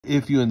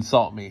if you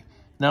insult me.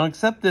 Now,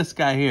 except this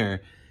guy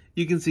here,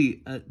 you can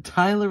see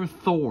Tyler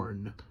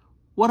Thorne.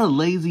 What a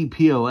lazy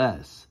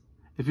POS.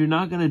 If you're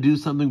not going to do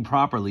something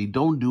properly,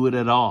 don't do it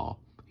at all,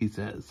 he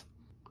says.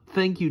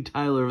 Thank you,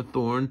 Tyler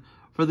Thorne,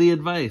 for the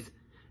advice.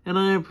 And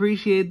I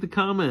appreciate the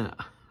comment.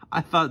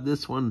 I thought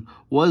this one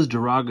was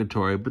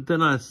derogatory, but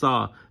then I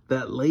saw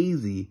that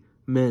lazy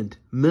meant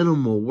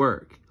minimal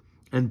work.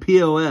 And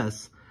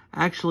POS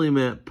actually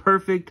meant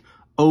perfect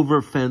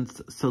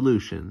over-fence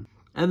solution.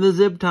 And the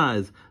zip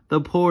ties,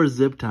 the poor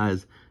zip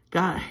ties,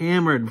 got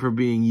hammered for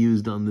being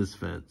used on this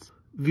fence.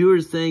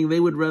 Viewers saying they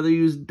would rather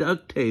use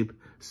duct tape,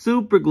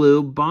 super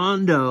glue,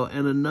 Bondo,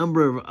 and a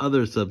number of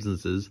other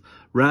substances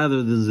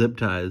rather than zip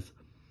ties.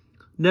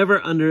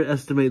 Never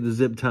underestimate the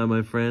zip tie,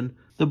 my friend.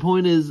 The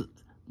point is,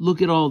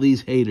 look at all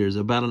these haters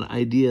about an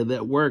idea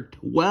that worked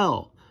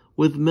well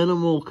with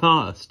minimal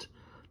cost.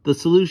 The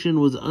solution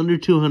was under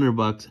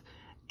 $200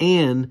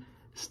 and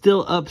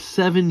still up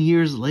 7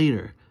 years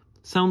later.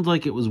 Sounds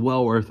like it was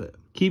well worth it.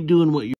 Keep doing what you're